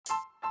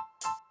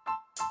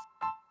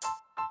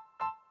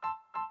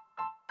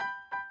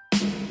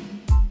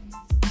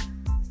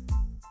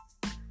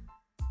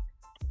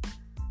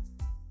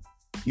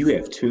You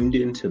have tuned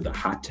into the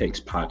Hot Takes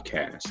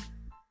Podcast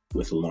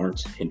with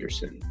Lawrence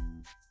Henderson,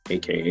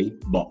 aka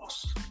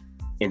Boss,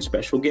 and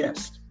special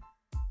guest.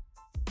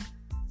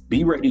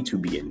 Be ready to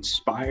be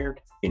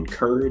inspired,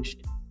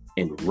 encouraged,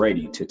 and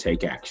ready to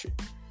take action.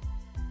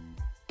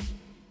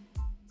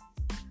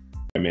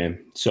 Hey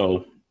man,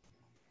 so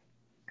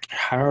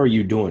how are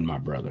you doing, my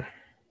brother?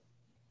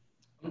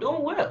 I'm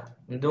doing well.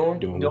 I'm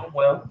doing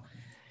well.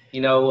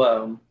 You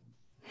know,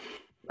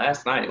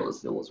 last night it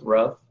was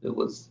rough. It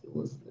was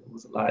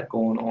a lot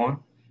going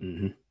on.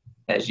 Mm-hmm.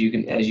 As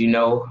you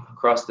know,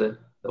 across the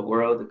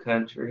world, the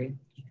country,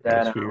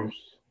 that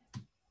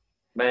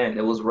man,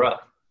 it was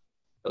rough.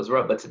 It was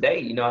rough. But today,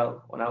 you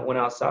know, when I went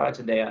outside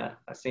today,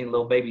 I seen a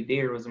little baby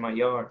deer was in my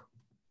yard.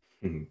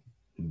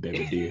 Mm-hmm.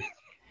 Baby deer.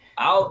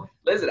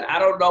 Listen, I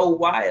don't know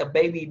why a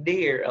baby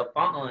deer, a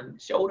fawn,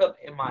 showed up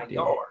in my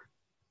yard.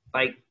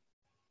 Like,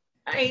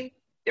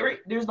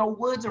 there's no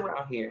woods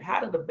around here. How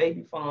did a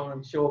baby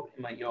fawn show up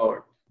in my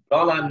yard? But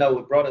all I know,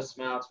 it brought a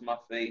smile to my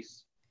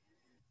face.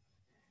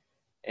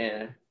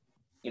 And,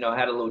 you know, I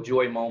had a little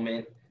joy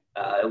moment.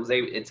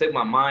 It took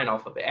my mind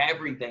off of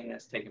everything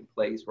that's taking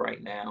place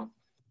right now.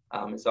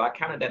 And so I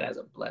counted that as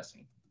a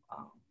blessing.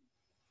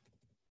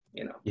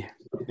 You know.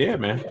 Yeah,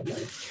 man.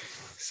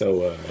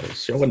 So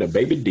showing the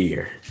baby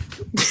deer.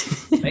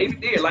 Baby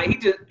deer, like he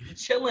just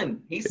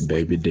chilling. He's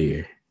baby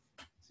deer.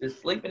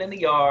 Just sleeping in the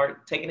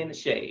yard, taking in the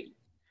shade.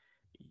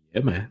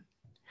 Yeah, man.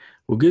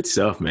 Well, good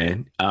stuff,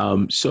 man.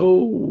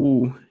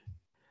 So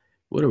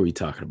what are we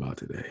talking about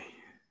today?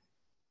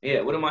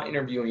 Yeah, what am I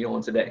interviewing you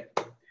on today?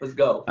 Let's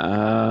go.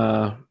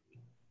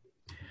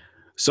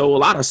 So a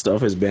lot of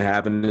stuff has been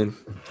happening.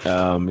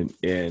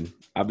 And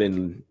I've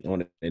been on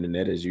the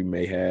internet, as you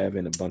may have,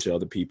 and a bunch of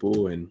other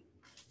people, and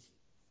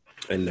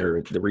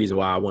the reason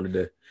why I wanted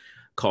to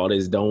call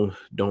this don't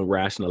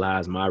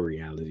rationalize my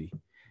reality.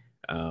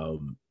 I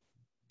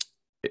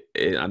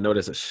know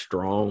that's a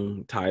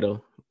strong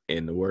title,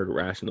 and the word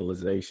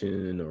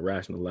rationalization or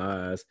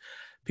rationalize,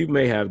 people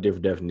may have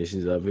different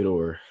definitions of it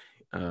or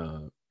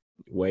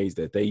ways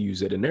that they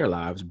use it in their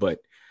lives. But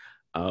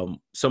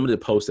some of the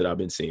posts that I've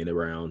been seeing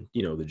around,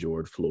 you know, the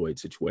George Floyd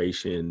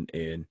situation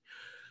and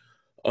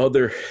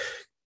other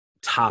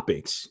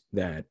topics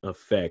that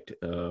affect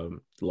a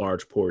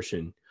large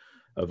portion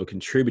of a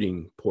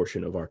contributing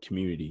portion of our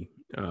community,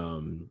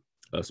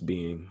 us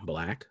being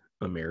Black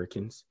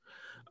Americans,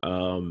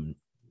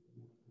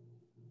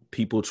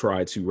 people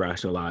try to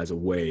rationalize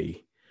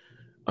away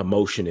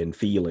emotion and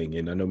feeling.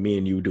 And I know me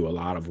and you do a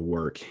lot of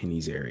work in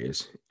these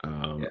areas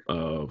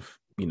of,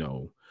 you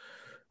know,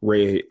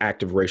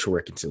 active racial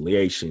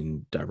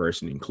reconciliation,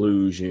 diversity and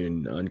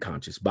inclusion,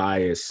 unconscious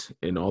bias,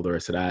 and all the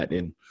rest of that.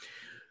 And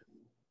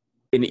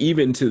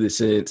even to the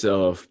sense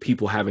of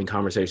people having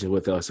conversations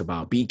with us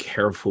about be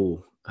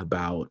careful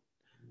about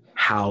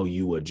how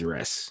you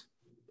address.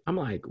 I'm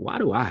like, why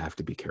do I have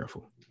to be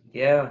careful?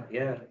 Yeah.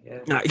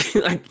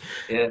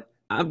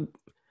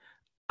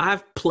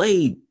 I've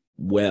played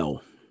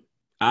well.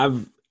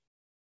 I've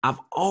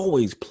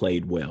always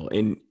played well.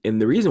 And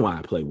the reason why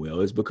I play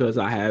well is because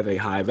I have a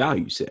high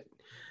value set.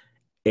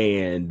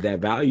 And that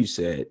value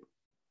set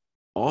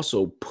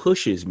also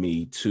pushes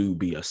me to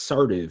be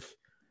assertive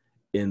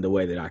in the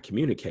way that I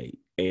communicate,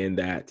 and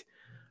that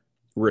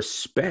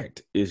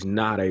respect is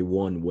not a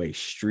one-way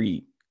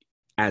street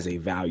as a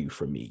value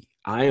for me.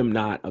 I am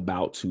not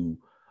about to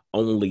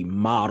only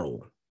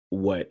model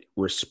what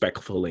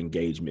respectful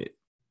engagement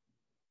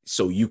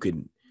so you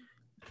can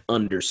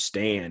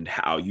understand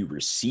how you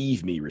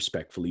receive me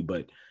respectfully,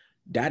 but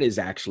that is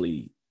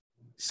actually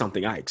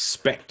something I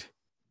expect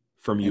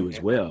from you as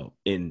well.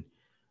 And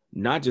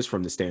not just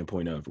from the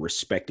standpoint of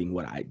respecting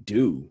what I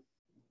do,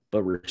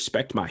 but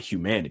respect my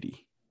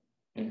humanity.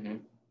 Mm-hmm.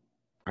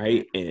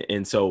 Right.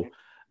 And so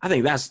I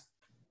think that's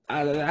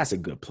a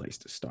good place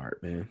to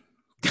start, man.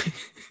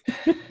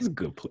 It's a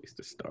good place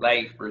to start.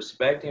 Like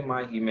respecting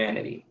my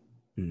humanity.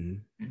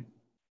 Mm-hmm.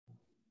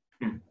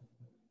 Mm-hmm.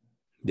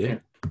 Yeah.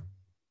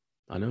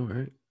 I know,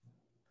 right?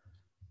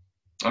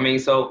 I mean,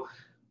 so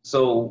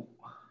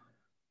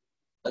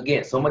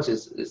again, so much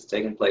is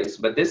taking place,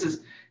 but this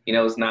is, you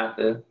know, it's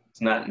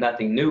not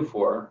nothing new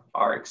for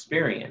our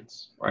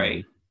experience, right?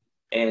 Mm-hmm.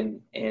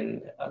 And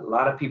a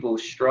lot of people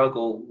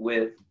struggle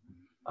with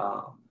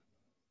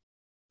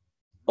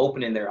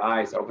opening their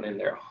eyes, opening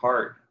their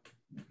heart,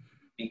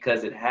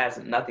 because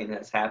nothing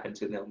has happened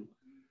to them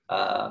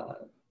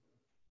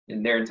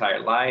in their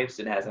entire lives.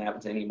 It hasn't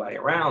happened to anybody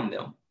around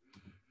them.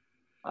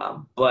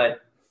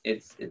 But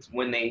it's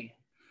when they,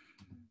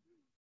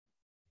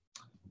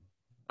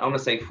 I want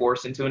to say,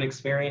 forced into an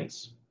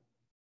experience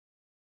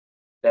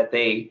that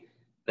the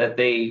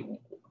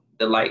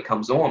light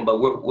comes on. But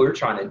what we're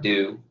trying to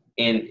do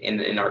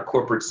in our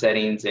corporate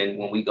settings and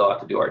when we go out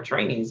to do our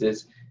trainings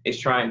is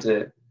trying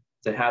to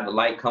have the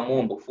light come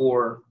on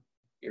before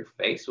you're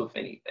faced with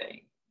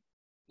anything.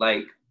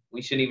 Like,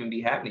 we shouldn't even be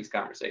having these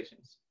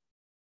conversations.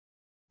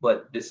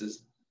 But this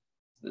is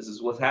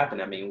what's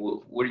happening. I mean,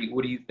 what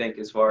do you think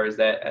as far as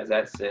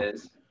that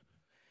says,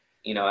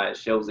 you know, it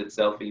shows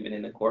itself even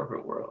in the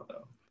corporate world,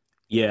 though?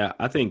 Yeah,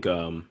 I think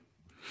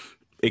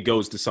it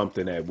goes to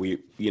something that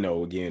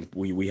again,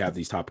 we have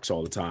these topics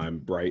all the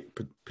time, right?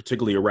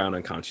 Particularly around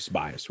unconscious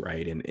bias,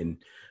 right? And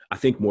I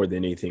think more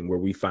than anything, where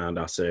we find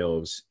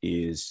ourselves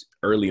is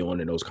early on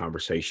in those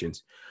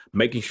conversations,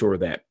 making sure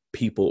that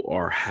people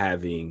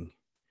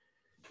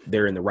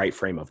they're in the right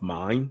frame of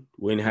mind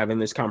when having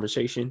this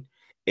conversation.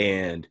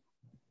 And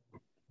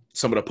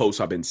some of the posts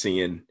I've been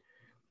seeing,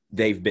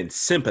 they've been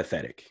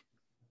sympathetic,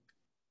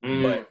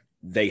 but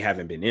they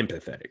haven't been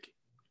empathetic.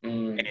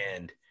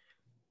 And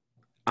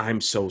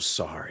I'm so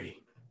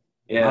sorry.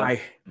 Yeah.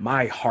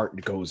 My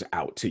heart goes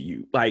out to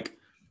you. Like,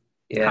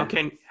 yeah.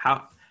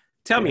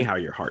 Tell me how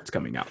your heart's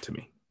coming out to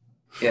me.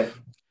 Yeah.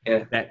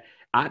 Yeah. That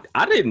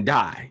I didn't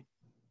die,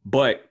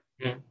 but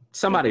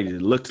somebody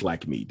that looked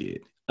like me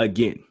did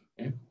again.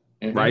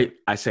 Mm-hmm. Right?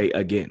 I say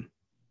again.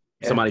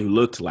 Yeah. Somebody who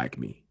looked like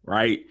me,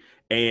 right?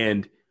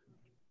 And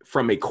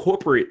from a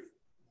corporate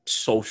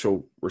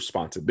social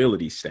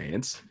responsibility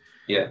stance.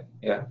 Yeah.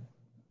 Yeah.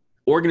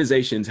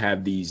 Organizations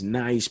have these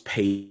nice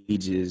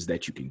pages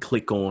that you can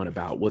click on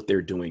about what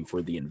they're doing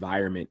for the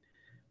environment.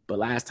 But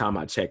last time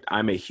I checked,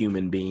 I'm a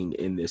human being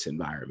in this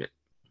environment.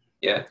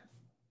 Yeah.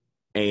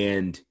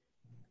 And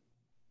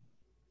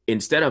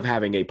instead of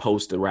having a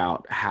post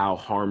about how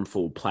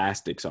harmful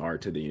plastics are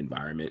to the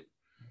environment,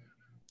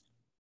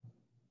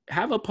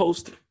 have a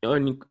post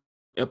on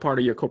a part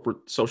of your corporate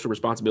social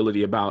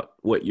responsibility about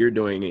what you're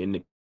doing in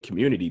the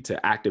community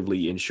to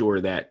actively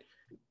ensure that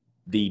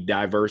the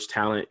diverse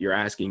talent you're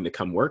asking to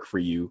come work for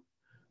you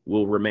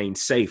will remain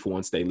safe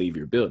once they leave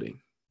your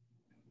building.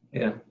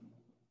 Yeah.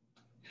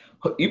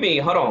 You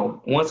mean, hold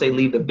on, once they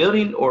leave the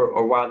building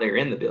or while they're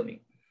in the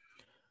building?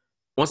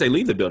 Once they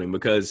leave the building,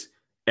 because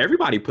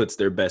everybody puts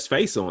their best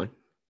face on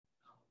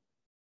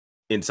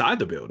inside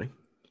the building.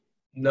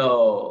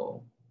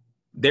 No.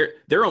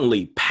 They're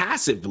only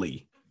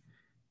passively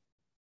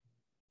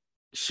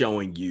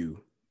showing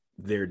you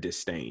their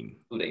disdain.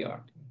 Who they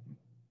are.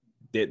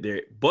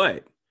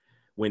 But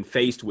when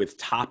faced with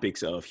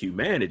topics of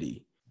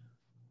humanity,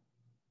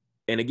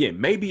 and again,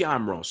 maybe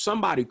I'm wrong.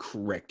 Somebody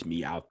correct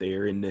me out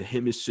there in the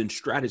hemisphere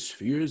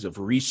stratospheres of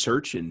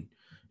research and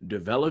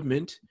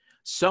development.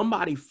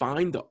 Somebody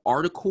find the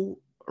article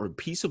or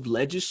piece of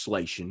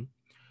legislation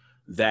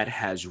that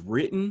has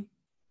written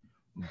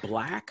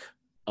Black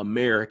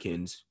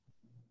Americans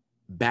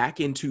back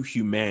into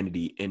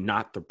humanity and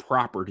not the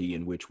property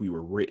in which we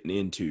were written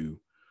into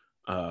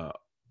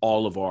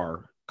all of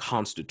our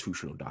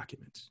constitutional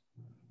documents.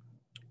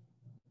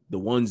 The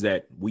ones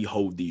that we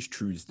hold these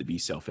truths to be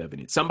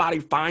self-evident. Somebody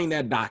find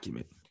that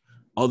document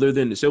other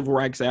than the Civil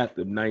Rights Act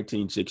of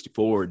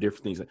 1964 or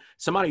different things.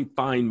 Somebody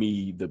find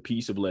me the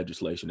piece of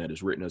legislation that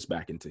has written us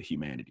back into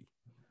humanity.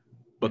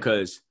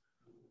 Because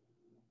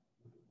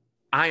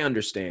I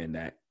understand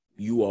that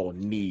you all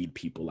need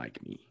people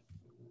like me.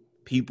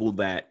 People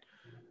that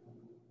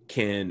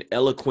can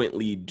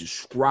eloquently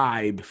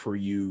describe for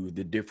you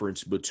the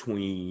difference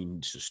between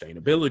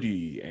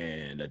sustainability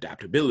and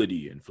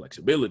adaptability and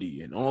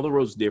flexibility and all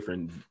those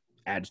different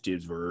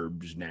adjectives,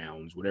 verbs,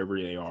 nouns,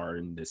 whatever they are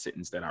in the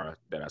sentence that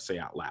I say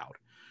out loud.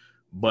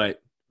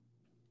 But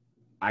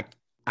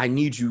I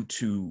need you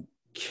to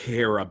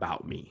care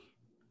about me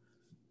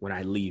when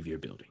I leave your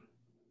building.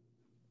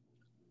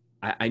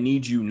 I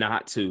need you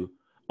not to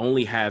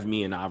only have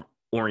me in our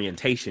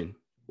orientation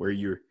where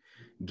you're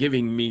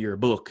giving me your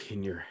book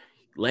and you're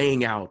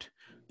laying out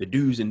the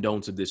do's and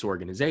don'ts of this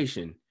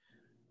organization,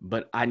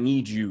 but I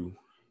need you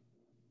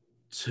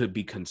to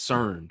be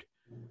concerned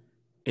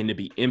and to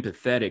be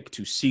empathetic,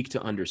 to seek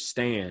to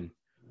understand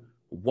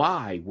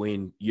why,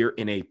 when you're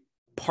in a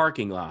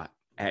parking lot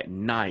at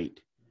night,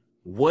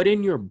 what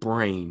in your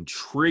brain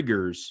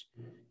triggers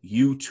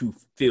you to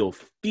feel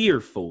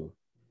fearful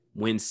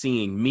when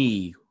seeing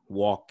me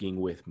walking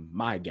with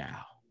my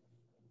gal.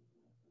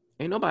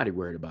 Ain't nobody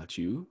worried about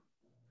you.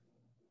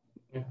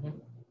 Mm-hmm.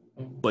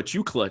 Mm-hmm. But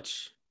you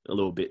clutch a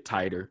little bit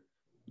tighter.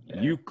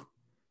 Yeah.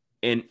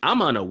 And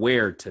I'm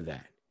unaware to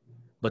that.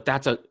 But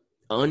that's an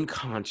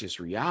unconscious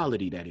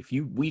reality that if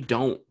we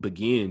don't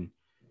begin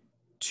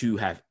to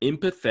have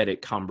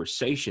empathetic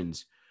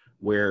conversations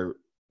where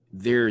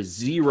there's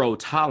zero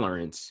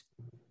tolerance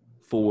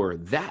for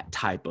that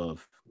type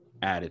of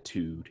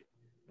attitude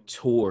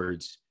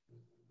towards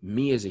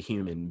me as a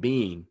human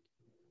being,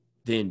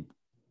 then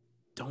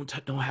don't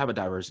have a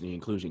diversity and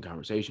inclusion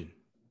conversation.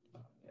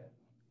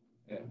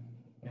 Yeah.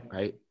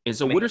 Right. And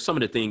so what are some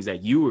of the things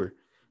that your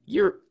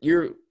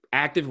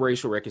active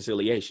racial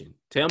reconciliation?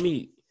 Tell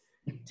me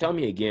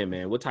again,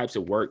 man, what types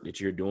of work that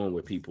you're doing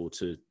with people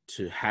to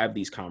have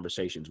these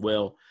conversations?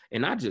 Well,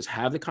 and not just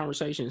have the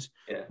conversations,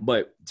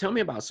 but tell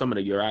me about some of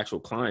your actual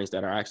clients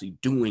that are actually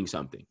doing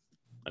something.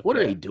 Like, what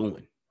are they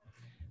doing?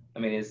 I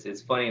mean,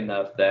 it's funny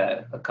enough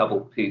that a couple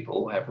of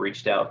people have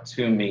reached out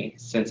to me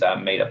since I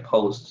made a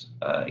post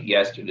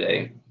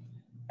yesterday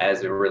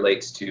as it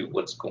relates to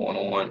what's going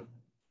on.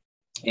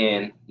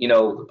 And,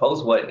 the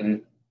post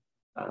wasn't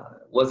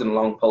a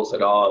long post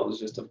at all. It was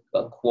just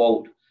a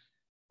quote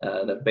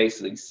that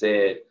basically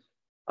said,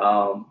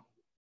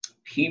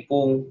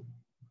 people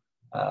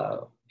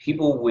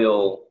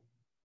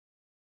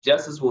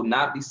justice will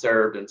not be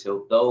served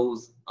until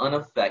those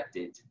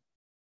unaffected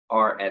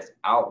are as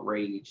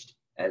outraged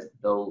as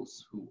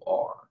those who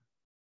are.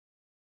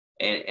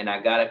 And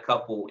I got a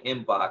couple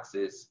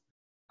inboxes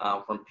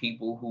from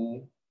people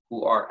who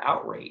are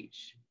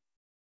outraged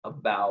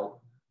about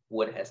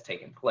what has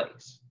taken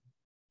place.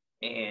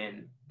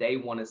 And they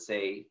want to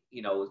say,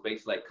 it's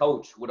basically like,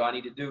 Coach, what do I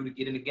need to do to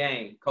get in the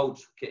game?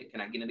 Coach,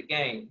 can I get in the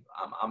game?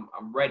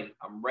 I'm ready.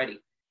 I'm ready.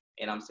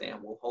 And I'm saying,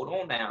 well, hold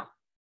on now.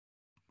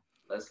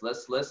 Let's go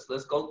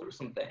through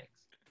some things.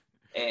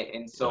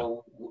 And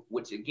so,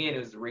 which again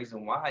is the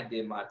reason why I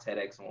did my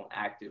TEDx on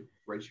active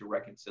racial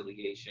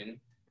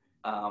reconciliation,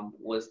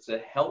 was to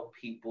help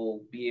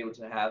people be able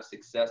to have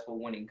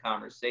successful winning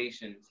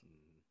conversations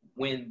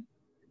when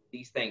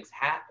these things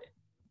happen.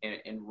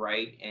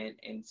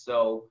 And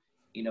so,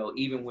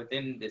 even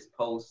within this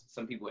post,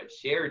 some people have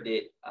shared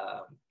it,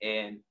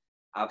 and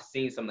I've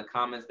seen some of the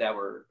comments that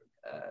were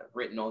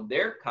written on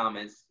their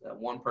comments.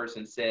 One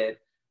person said,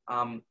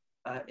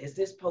 is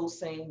this post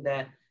saying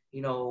that,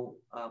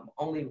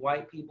 only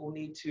white people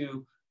need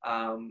to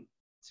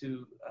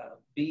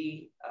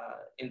be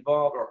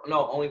involved, or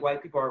no, only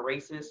white people are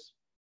racist?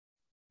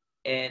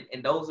 And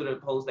those are the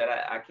posts that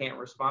I can't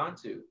respond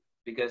to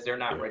because they're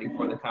not ready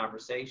for the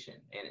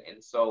conversation.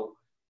 And so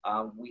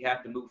we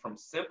have to move from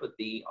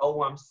sympathy,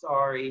 oh, I'm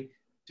sorry,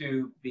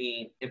 to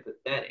being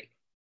empathetic.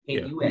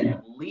 Can you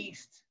at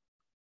least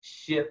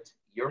shift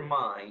your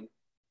mind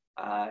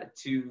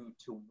to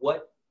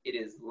what it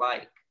is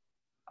like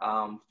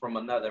from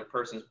another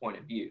person's point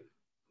of view?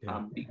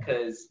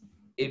 Because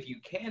if you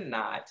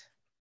cannot,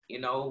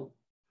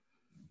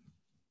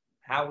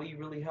 how will you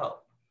really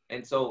help?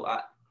 And so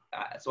I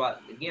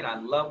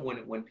love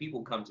when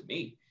people come to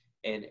me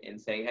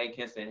and say, hey,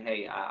 Kinston,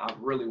 hey, I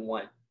really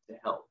want to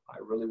help. I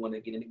really want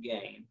to get in the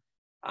game.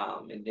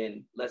 And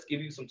then let's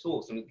give you some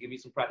tools, and give you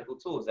some practical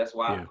tools. That's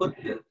why I put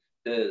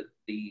the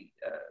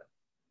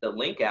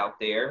link out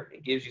there.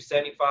 It gives you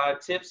 75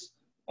 tips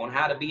on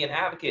how to be an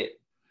advocate.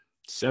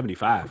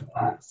 75.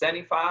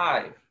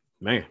 75.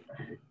 Man,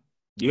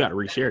 you got to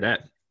reshare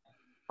that.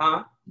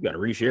 Huh? You got to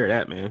reshare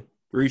that, man.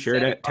 Reshare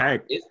that.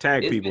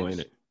 Tag people in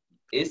it.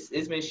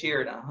 It's been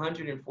shared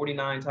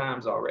 149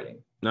 times already.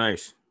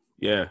 Nice.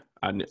 Yeah,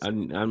 I'm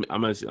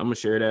gonna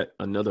share that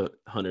another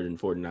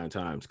 149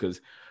 times,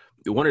 because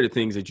one of the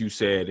things that you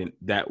said, and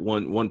that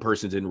one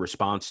person's in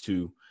response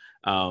to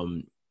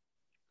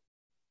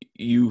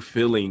you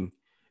feeling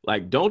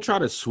like, don't try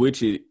to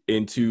switch it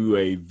into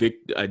a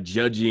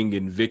judging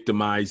and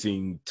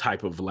victimizing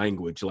type of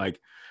language. Like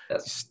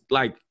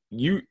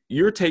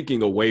you're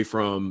taking away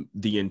from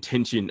the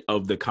intention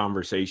of the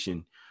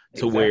conversation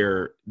to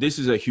where this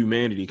is a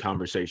humanity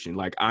conversation.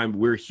 Like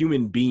we're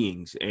human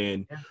beings.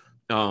 And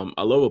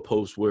I love a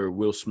post where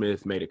Will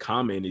Smith made a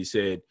comment. He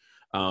said,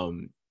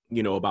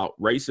 about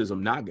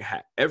racism not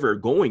ever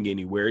going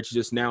anywhere. It's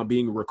just now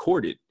being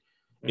recorded.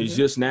 Mm-hmm. It's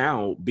just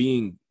now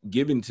being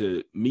given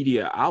to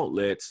media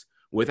outlets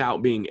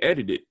without being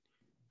edited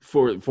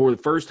for the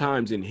first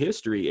times in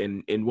history.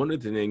 And one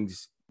of the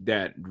things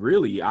that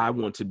really I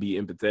want to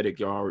be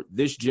empathetic are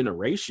this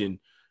generation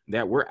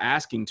that we're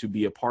asking to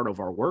be a part of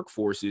our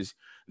workforces.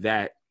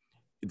 That,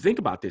 think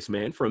about this,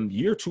 man, from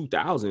year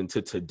 2000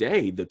 to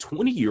today, the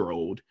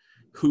 20-year-old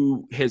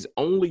who has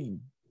only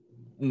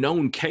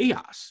known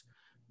chaos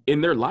in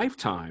their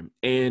lifetime,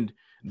 and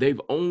they've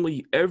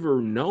only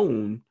ever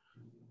known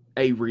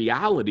a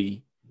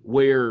reality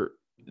where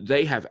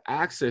they have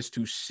access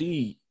to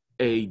see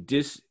a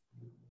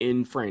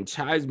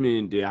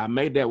disenfranchisement. I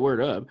made that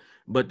word up,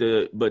 but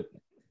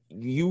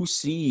you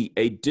see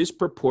a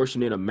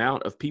disproportionate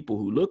amount of people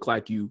who look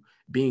like you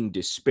being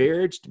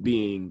disparaged,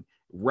 being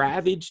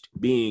ravaged,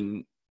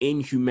 being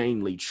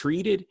inhumanely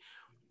treated,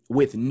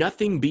 with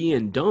nothing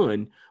being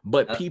done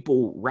but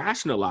people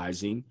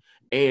rationalizing.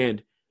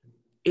 And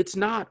it's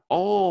not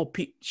all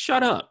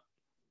shut up.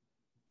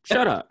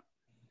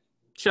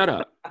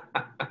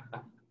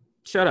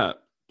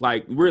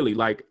 Like, really,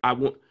 like, I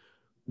want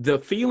the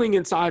feeling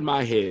inside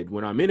my head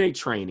when I'm in a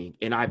training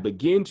and I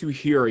begin to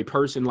hear a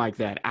person like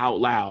that out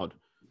loud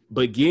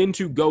begin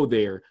to go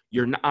there.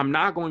 I'm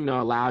not going to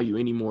allow you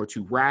anymore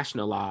to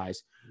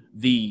rationalize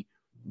the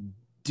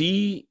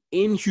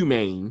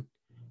inhumane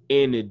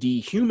and the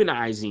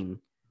dehumanizing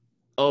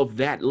of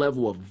that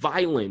level of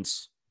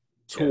violence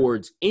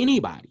towards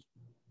anybody,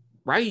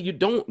 right? You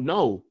don't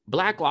know.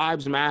 Black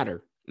lives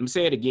matter. Let me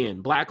say it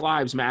again. Black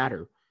lives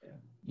matter.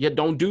 Yeah,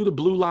 don't do the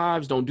blue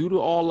lives. Don't do the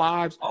all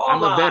lives.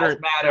 I'm a veteran.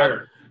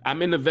 Matter.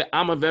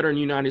 I'm a veteran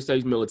United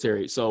States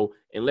military. So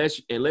unless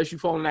you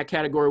fall in that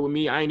category with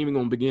me, I ain't even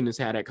gonna begin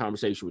to have that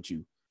conversation with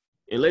you.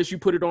 Unless you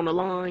put it on the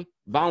line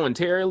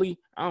voluntarily,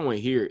 I don't want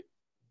to hear it.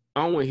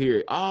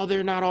 Oh,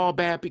 they're not all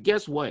bad people.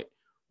 Guess what?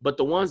 But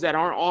the ones that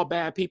aren't all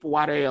bad people,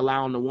 why they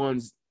allowing the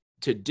ones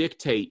to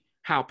dictate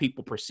how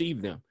people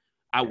perceive them?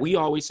 We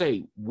always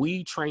say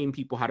we train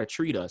people how to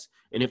treat us.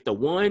 And if the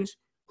ones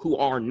who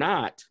are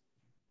not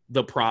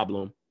the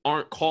problem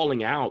aren't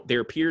calling out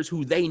their peers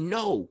who they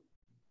know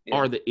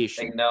are the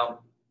issue.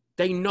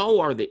 They know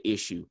are the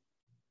issue.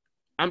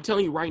 I'm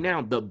telling you right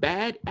now, the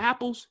bad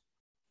apples,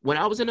 when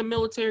I was in the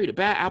military, the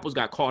bad apples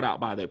got called out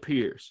by their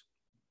peers.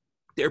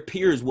 Their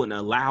peers wouldn't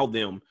allow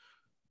them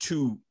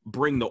to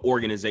bring the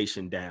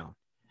organization down.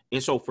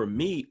 And so for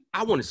me,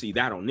 I want to see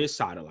that on this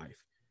side of life,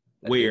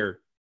 where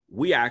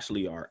we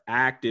actually are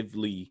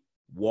actively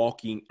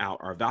walking out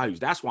our values.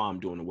 That's why I'm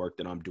doing the work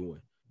that I'm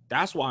doing.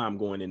 That's why I'm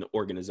going into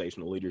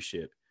organizational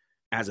leadership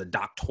as a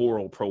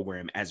doctoral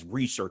program, as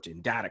research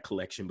and data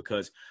collection,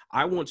 because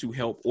I want to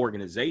help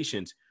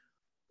organizations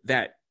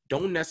that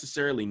don't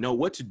necessarily know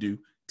what to do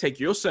take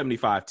your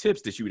 75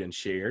 tips that you done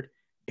shared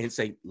and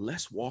say,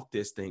 let's walk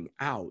this thing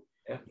out.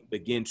 Yeah.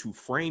 Begin to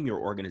frame your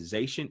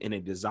organization in a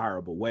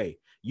desirable way.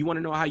 You want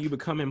to know how you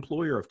become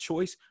employer of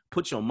choice?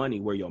 Put your money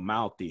where your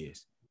mouth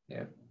is.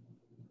 Yeah.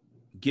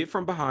 Get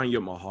from behind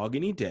your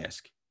mahogany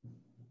desk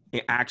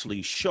and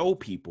actually show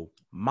people,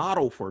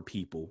 model for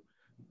people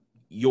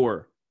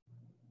your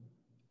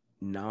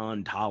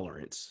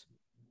non-tolerance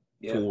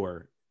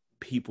for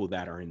people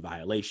that are in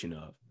violation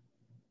of,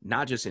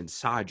 not just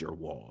inside your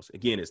walls.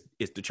 Again,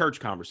 it's the church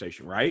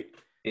conversation, right?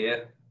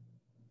 Yeah.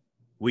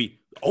 We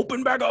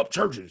open back up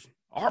churches,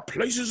 our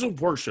places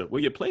of worship.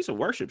 Well, your place of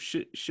worship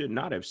should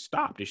not have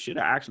stopped. It should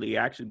have actually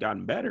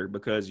gotten better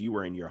because you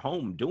were in your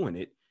home doing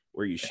it,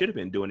 where you should have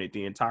been doing it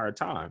the entire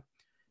time.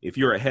 If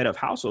you're a head of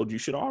household, you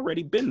should have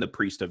already been the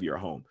priest of your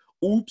home.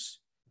 Oops.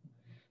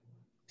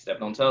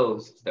 Stepped on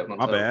toes.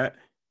 My bad.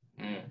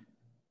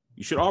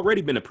 You should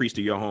already been a priest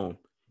of your home.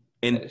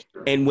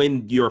 And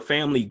when your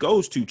family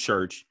goes to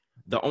church,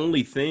 the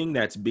only thing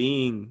that's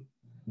being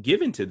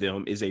given to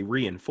them is a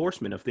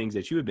reinforcement of things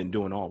that you have been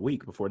doing all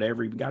week before they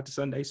ever even got to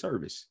Sunday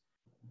service.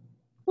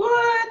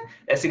 What?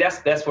 And see,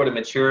 that's for the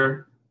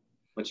mature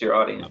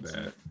audience.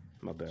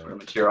 My bad. For the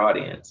mature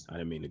audience. I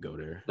didn't mean to go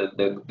there.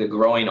 The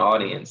growing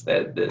audience,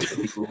 that the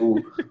people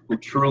who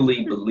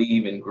truly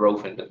believe in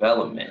growth and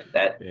development.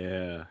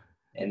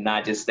 And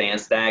not just staying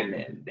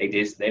stagnant.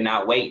 They're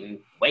not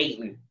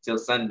waiting till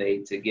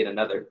Sunday to get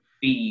another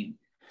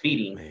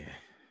feeding. Man.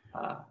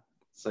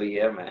 So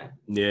yeah, man.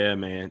 Yeah,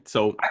 man.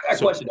 So I got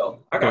a question though.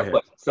 I got a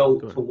question. So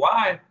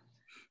why?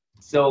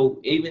 So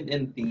even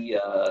in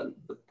the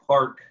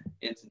park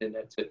incident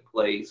that took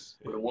place,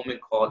 where a woman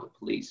called the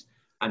police,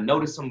 I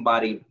noticed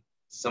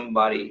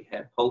somebody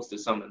had posted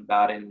something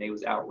about it, and they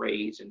was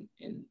outraged and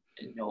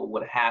you know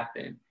what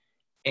happened,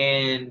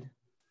 and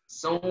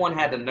someone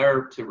had the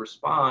nerve to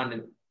respond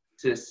and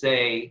to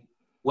say,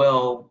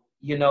 well,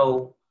 you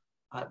know,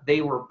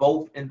 they were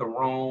both in the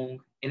wrong,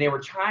 and they were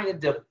trying to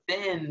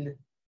defend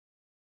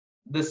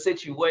the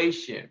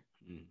situation.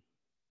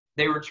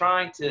 They were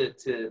trying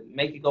to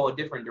make it go a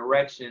different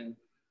direction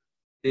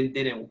than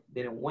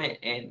it went,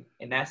 and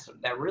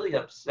that really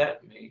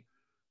upset me.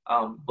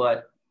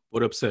 But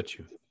what upset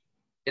you?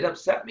 It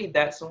upset me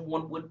that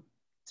someone would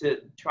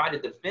to try to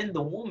defend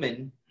the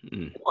woman,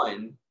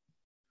 one,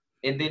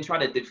 and then try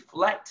to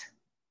deflect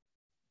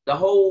the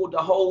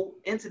whole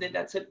incident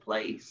that took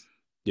place.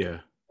 Yeah.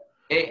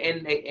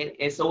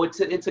 And so it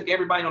took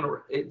everybody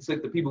it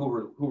took the people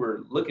who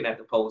were looking at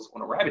the post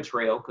on a rabbit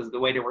trail because the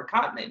way they were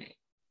commenting.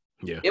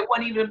 Yeah. It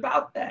wasn't even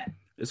about that.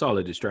 It's all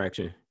a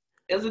distraction.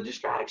 It was a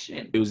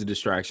distraction. It was a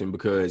distraction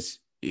because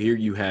here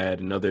you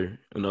had another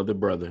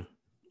brother,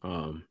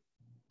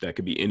 that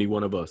could be any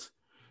one of us,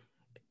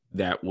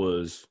 that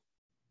was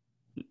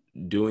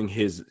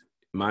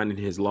minding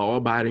his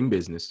law-abiding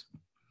business,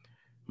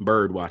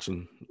 bird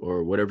watching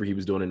or whatever he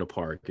was doing in the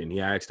park, and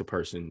he asked the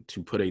person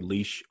to put a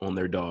leash on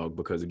their dog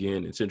because,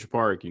 again, in Central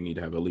Park, you need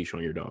to have a leash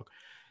on your dog.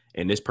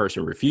 And this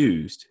person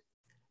refused.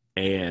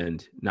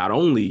 And not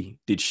only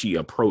did she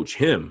approach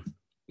him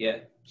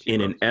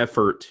in an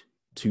effort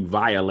to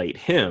violate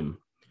him,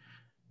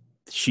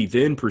 she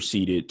then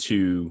proceeded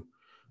to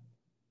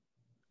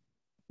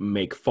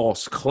make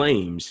false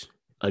claims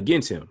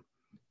against him.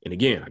 And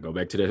again, I go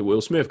back to that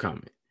Will Smith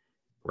comment.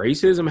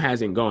 Racism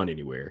hasn't gone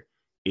anywhere.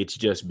 It's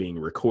just being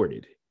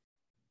recorded.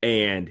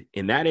 And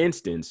in that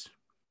instance,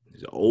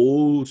 there's an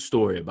old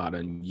story about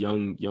a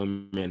young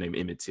man named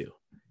Emmett Till.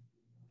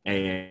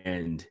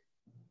 And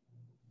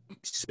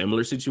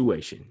similar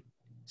situation.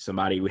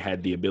 Somebody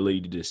had the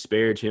ability to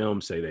disparage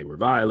him, say they were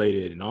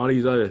violated, and all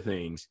these other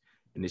things.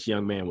 And this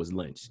young man was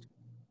lynched.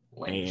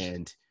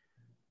 And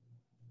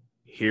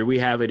here we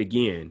have it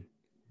again.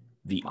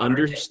 The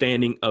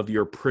understanding of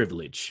your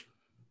privilege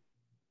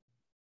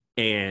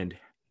and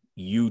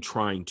you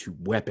trying to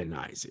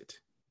weaponize it.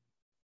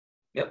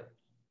 Yep.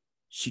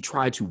 She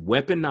tried to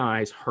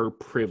weaponize her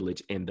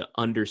privilege and the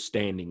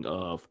understanding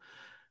of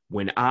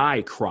when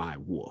I cry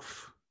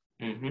wolf,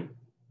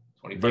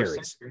 there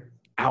is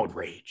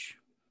outrage.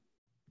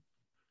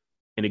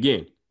 And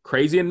again,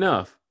 crazy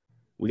enough,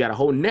 we got a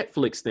whole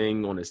Netflix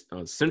thing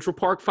on Central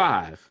Park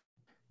 5.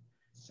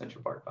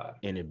 Central Park 5.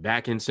 And it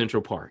back in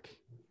Central Park.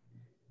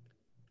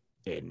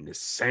 And the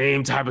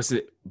same type of,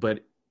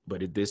 but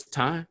at this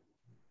time,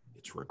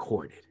 it's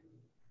recorded.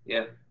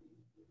 Yeah.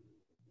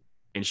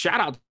 And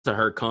shout out to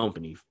her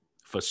company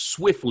for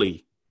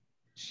swiftly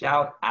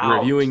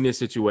reviewing this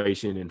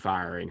situation and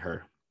firing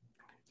her.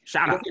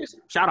 Shout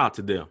out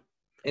to them.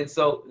 And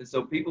so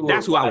people who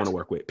That's are who I want to watching,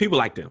 work with. People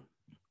like them.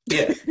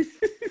 yeah.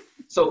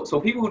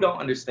 So people who don't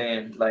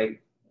understand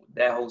like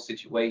that whole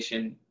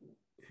situation,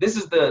 this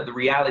is the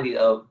reality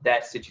of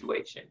that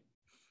situation.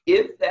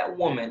 If that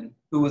woman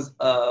who is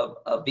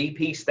a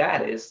VP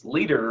status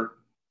leader,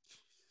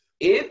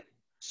 if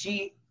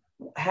she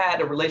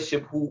had a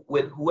relationship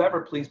with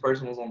whoever police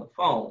person was on the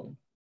phone,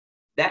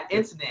 that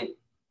incident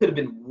could have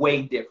been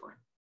way different.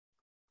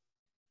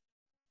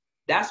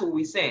 That's what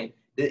we're saying.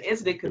 The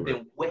incident could have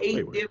been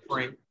way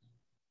different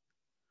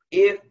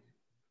if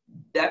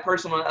that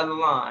person on the other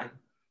line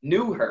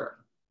knew her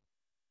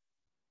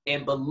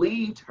and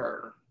believed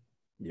her.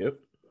 Yep.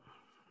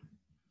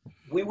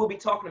 We will be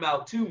talking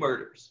about 2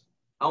 murders.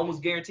 I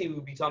almost guarantee we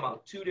will be talking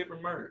about 2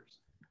 different murders.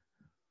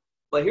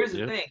 But here's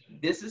the thing.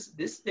 This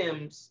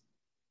stems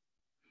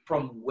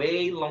from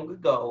way long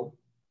ago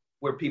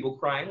where people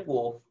crying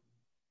wolf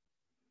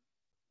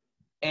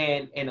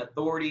and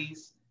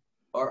authorities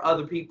or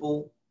other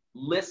people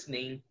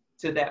listening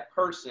to that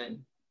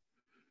person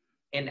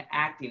and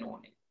acting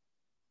on it.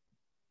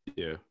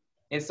 Yeah.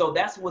 And so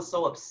that's what's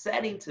so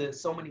upsetting to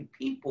so many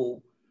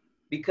people,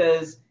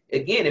 because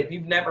again, if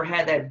you've never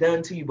had that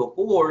done to you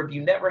before, if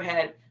you never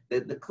had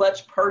the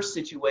clutch purse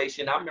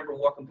situation, I remember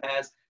walking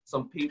past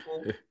some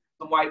people,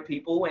 some white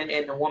people,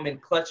 and the woman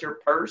clutch her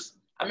purse.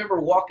 I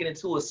remember walking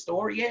into a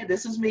store. Yeah,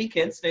 this is me,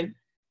 Kinston,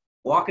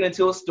 walking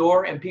into a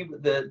store, and people,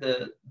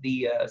 the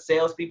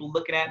salespeople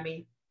looking at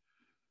me,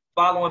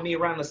 following me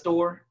around the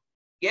store.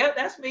 Yeah,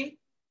 that's me.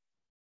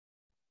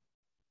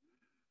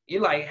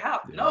 You're like,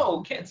 how? Yeah.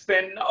 No,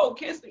 Kinston. No,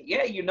 Kinston.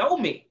 Yeah, you know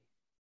me.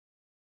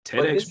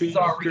 TEDx this is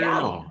our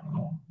reality.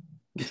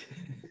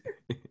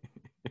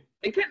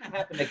 It couldn't have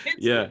happened to Kinston.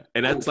 Yeah,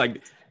 and that's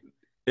like,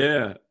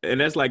 yeah, and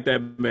that's like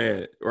that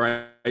man,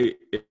 right?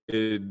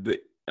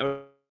 I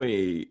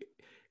mean,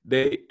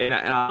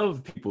 I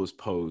love people's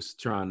posts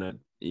trying to,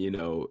 you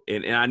know,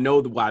 and I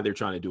know why they're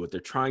trying to do it. They're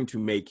trying to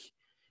make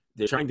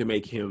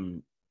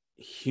him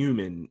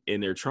human,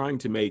 and they're trying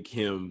to make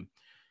him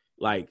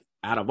like,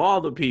 out of all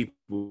the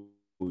people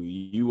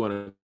you want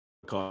to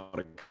call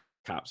the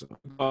cops,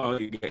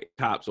 you get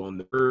cops on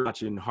the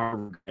watching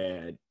Harvard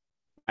at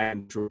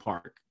Central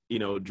Park, you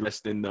know,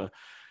 dressed in the,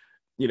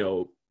 you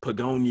know,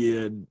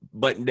 Pagonia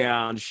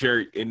button-down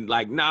shirt, and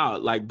like, nah,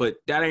 like, but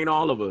that ain't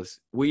all of us.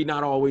 We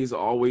not always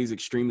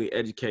extremely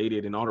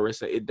educated and all the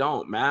rest of it. It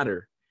don't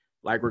matter.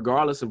 Like,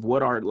 regardless of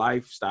what our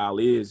lifestyle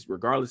is,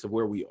 regardless of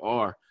where we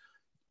are,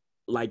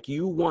 like,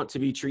 you want to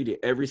be treated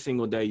every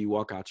single day you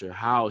walk out your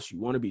house. You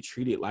want to be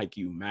treated like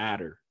you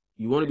matter.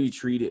 You want to be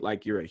treated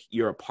like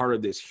you're a part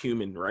of this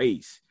human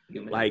race.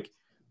 Like,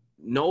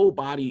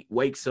 nobody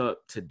wakes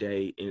up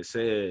today and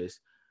says,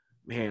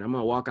 man, I'm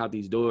going to walk out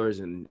these doors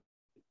and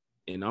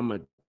I'm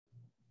going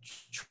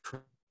to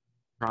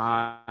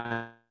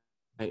try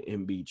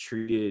and be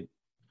treated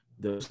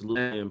the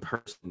best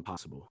person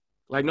possible.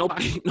 Like,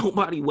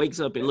 nobody wakes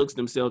up and looks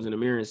themselves in the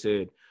mirror and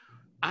said,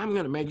 I'm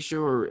going to make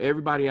sure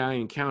everybody I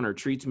encounter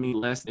treats me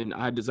less than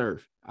I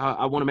deserve.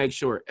 I want to make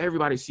sure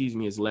everybody sees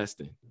me as less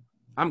than.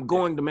 I'm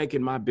going to make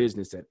it my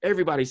business that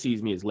everybody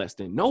sees me as less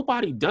than.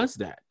 Nobody does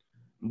that.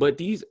 But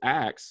these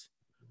acts,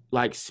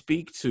 like,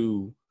 speak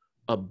to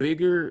a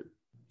bigger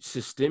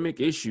systemic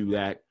issue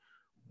that,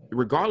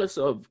 regardless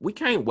of, we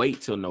can't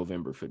wait till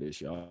November for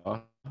this,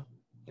 y'all.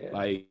 Yeah.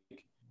 Like,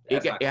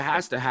 it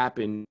has to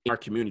happen in our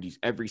communities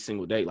every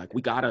single day. Like,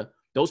 we got to,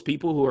 those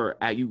people who are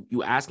at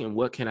you asking,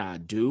 what can I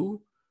do?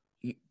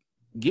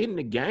 Get in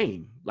the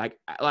game. Like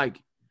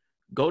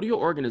go to your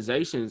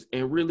organizations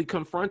and really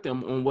confront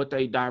them on what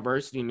their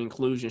diversity and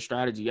inclusion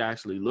strategy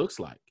actually looks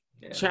like.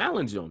 Yeah.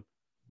 Challenge them.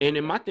 And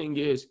then my thing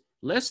is,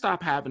 let's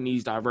stop having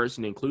these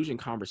diversity and inclusion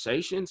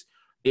conversations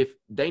if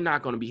they're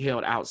not going to be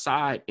held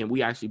outside, and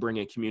we actually bring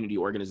in community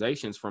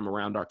organizations from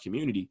around our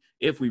community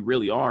if we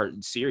really are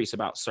serious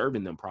about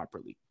serving them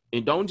properly.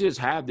 And don't just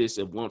have this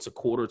of once a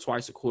quarter,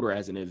 twice a quarter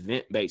as an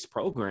event-based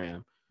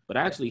program, but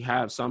actually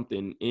have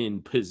something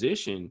in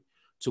position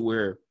to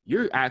where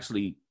you're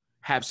actually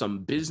have some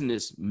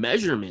business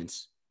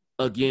measurements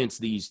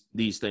against these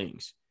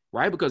things,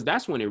 right? Because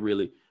that's when it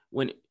really,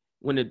 when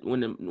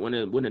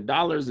the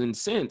dollars and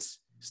cents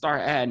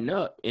start adding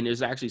up and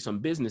there's actually some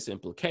business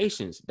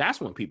implications,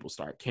 that's when people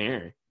start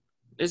caring.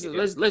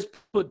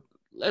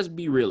 Let's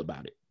be real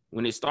about it.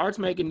 When it starts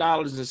making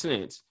dollars and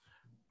cents,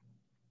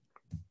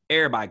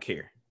 everybody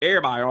care.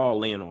 Everybody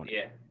all in on it.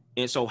 Yeah.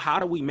 And so how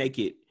do we make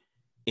it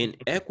an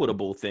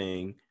equitable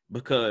thing?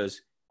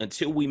 Because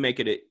until we make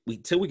it,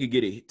 until we could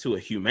get it to a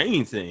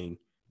humane thing,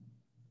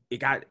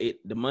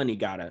 the money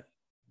gotta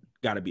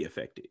be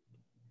affected.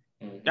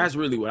 Mm-hmm. That's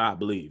really what I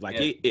believe. Like,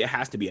 yeah. it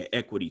has to be an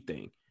equity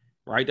thing,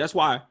 right? That's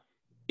why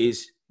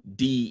it's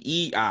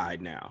DEI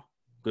now,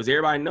 because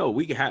everybody know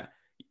we can have.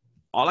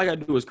 All I gotta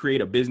do is create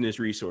a business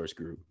resource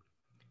group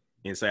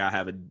and say I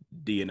have a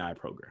D&I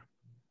program.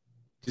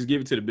 Just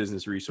give it to the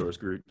business resource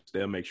group.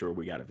 They'll make sure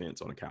we got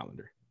events on the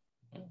calendar.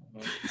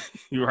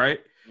 Mm-hmm. Right?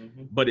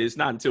 Mm-hmm. But it's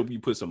not until we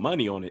put some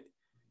money on it,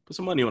 put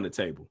some money on the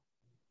table.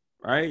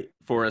 right?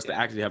 For us to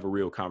actually have a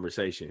real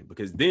conversation,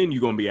 because then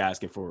you're going to be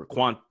asking for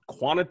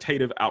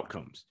quantitative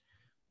outcomes.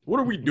 What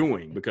are we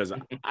doing? Because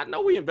I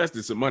know we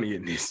invested some money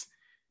in this.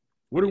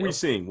 What are we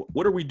seeing?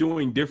 What are we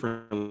doing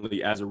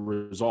differently as a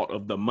result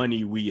of the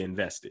money we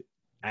invested?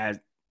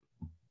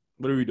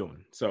 What are we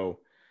doing? So,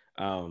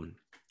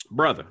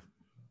 brother,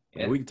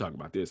 man, we can talk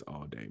about this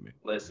all day, man.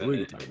 Listen, we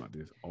can talk about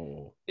this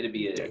all day. It'll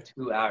be a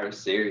 2-hour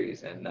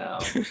series, and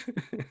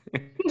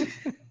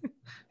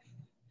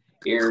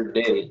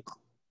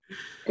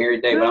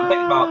every day.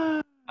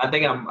 But I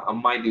think I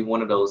might be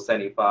one of those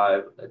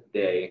 75 a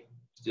day.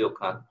 Still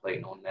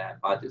contemplating on that.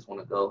 I just want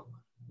to go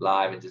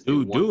live and just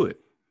do it.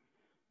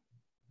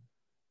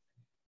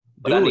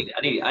 But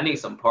I need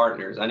some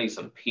partners. I need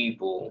some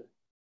people.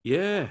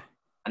 Yeah.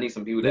 I need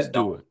some people that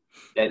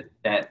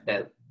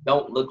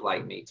don't look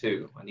like me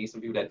too. I need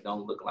some people that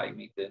don't look like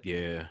me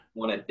to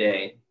one a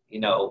day.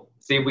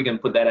 See if we can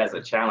put that as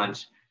a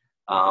challenge.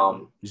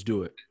 Let's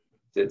do it.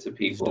 To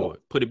people. Let's do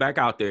it. Put it back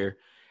out there.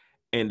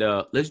 And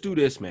let's do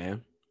this,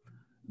 man.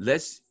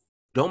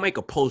 Don't make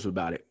a post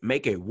about it.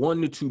 Make a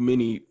 1 to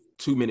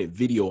 2 minute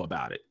video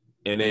about it.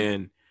 And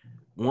then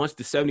once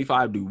the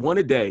 75, do one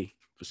a day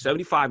for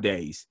 75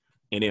 days.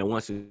 And then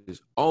once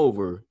it's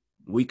over,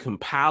 we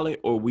compile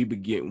it, or we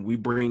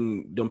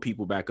bring them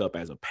people back up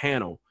as a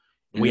panel.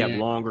 And we have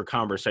longer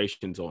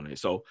conversations on it.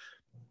 So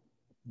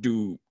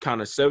do kind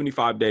of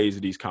 75 days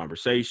of these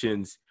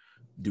conversations,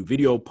 do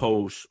video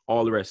posts,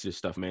 all the rest of this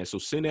stuff, man. So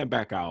send that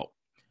back out.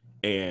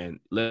 And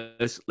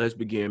let's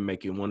begin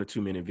making 1 or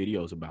 2 minute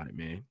videos about it,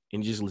 man.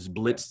 And let's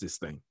blitz this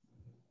thing.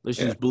 Let's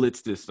just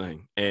blitz this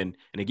thing. And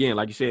again,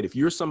 like you said, if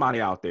you're somebody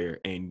out there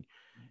and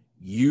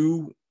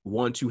you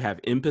want to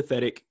have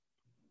empathetic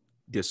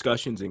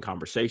discussions and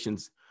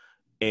conversations,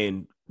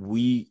 and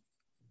we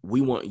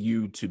want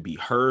you to be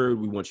heard,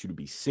 we want you to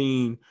be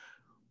seen,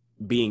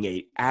 being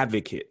an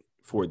advocate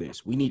for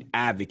this. We need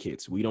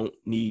advocates. We don't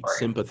need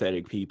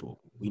sympathetic people.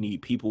 We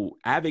need people.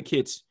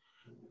 Advocates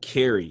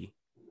carry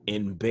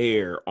and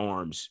bear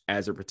arms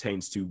as it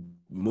pertains to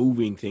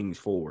moving things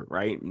forward,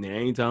 right? And there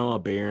ain't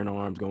time bearing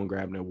arms, going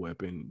grabbing a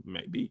weapon,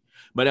 maybe.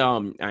 But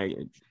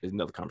it's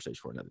another conversation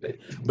for another day.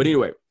 But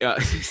anyway,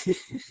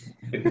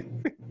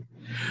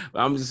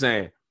 I'm just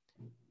saying,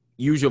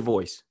 use your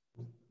voice.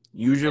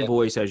 Use your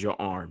voice as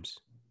your arms,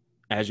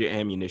 as your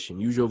ammunition.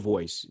 Use your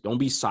voice. Don't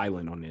be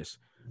silent on this,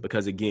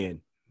 because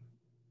again,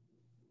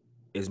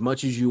 as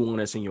much as you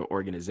want us in your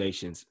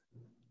organizations,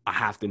 I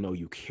have to know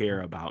you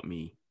care about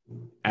me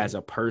as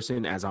a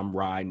person, as I'm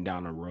riding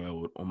down the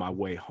road on my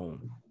way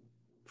home,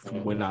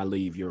 when I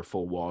leave your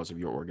four walls of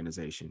your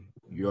organization,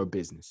 your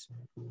business.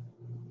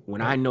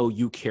 When I know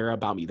you care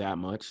about me that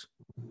much,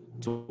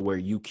 to where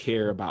you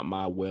care about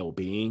my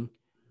well-being,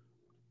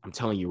 I'm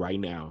telling you right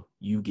now,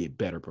 you get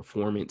better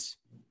performance,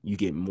 you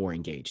get more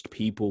engaged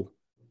people,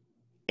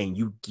 and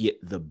you get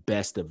the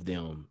best of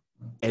them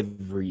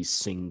every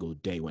single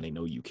day when they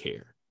know you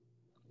care.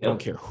 I don't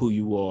care who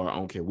you are. I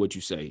don't care what you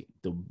say.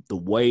 The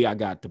way I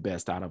got the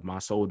best out of my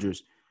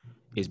soldiers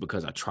is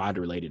because I tried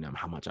to relate to them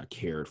how much I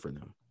cared for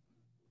them.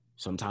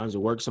 Sometimes it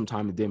worked,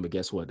 sometimes it didn't, but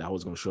guess what? I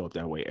was going to show up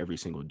that way every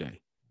single day.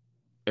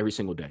 Every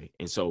single day.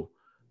 And so,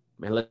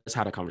 man, let's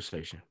have a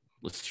conversation.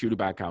 Let's shoot it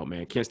back out,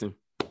 man. Kinston,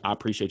 I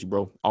appreciate you,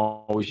 bro.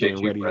 Always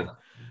being ready to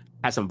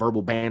have some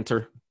verbal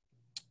banter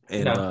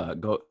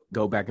and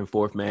go back and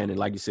forth, man. And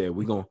like you said,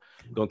 we're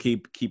gonna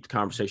keep the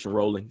conversation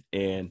rolling,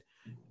 and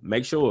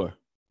make sure,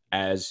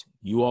 as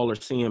you all are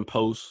seeing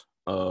posts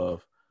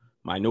of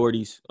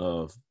minorities,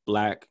 of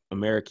Black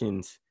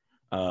Americans,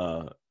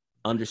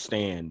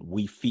 understand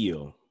we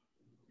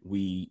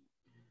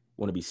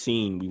want to be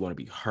seen, we want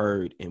to be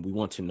heard, and we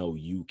want to know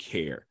you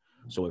care.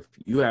 So if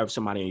you have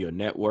somebody in your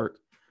network,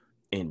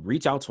 and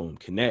reach out to them,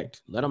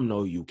 connect, let them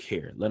know you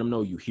care. Let them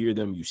know you hear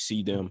them, you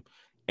see them,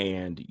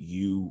 and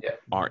you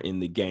are in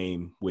the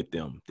game with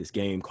them, this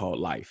game called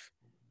life.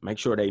 Make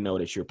sure they know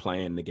that you're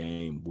playing the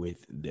game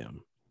with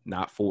them,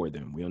 not for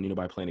them. We don't need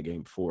nobody playing the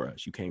game for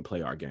us. You can't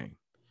play our game.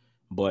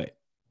 But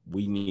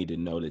we need to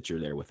know that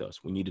you're there with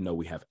us. We need to know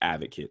we have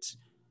advocates,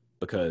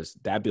 because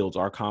that builds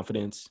our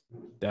confidence,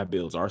 that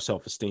builds our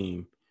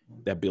self-esteem,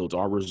 that builds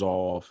our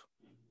resolve,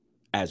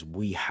 as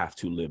we have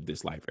to live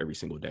this life every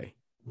single day.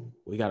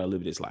 We got to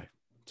live this life.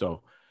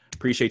 So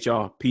appreciate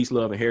y'all. Peace,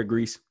 love, and hair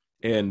grease.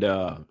 And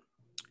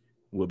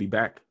we'll be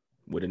back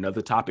with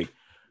another topic.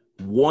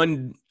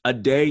 1 a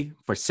day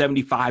for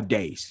 75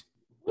 days.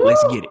 Woo!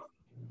 Let's get it.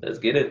 Let's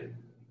get it.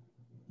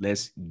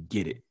 Let's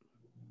get it.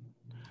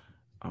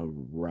 All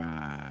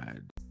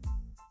right.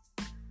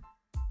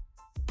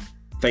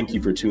 Thank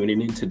you for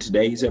tuning in to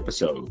today's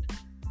episode.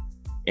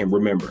 And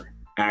remember,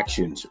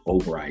 actions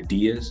over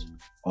ideas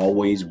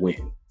always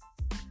win.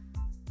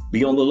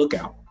 Be on the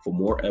lookout for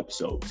more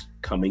episodes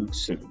coming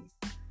soon.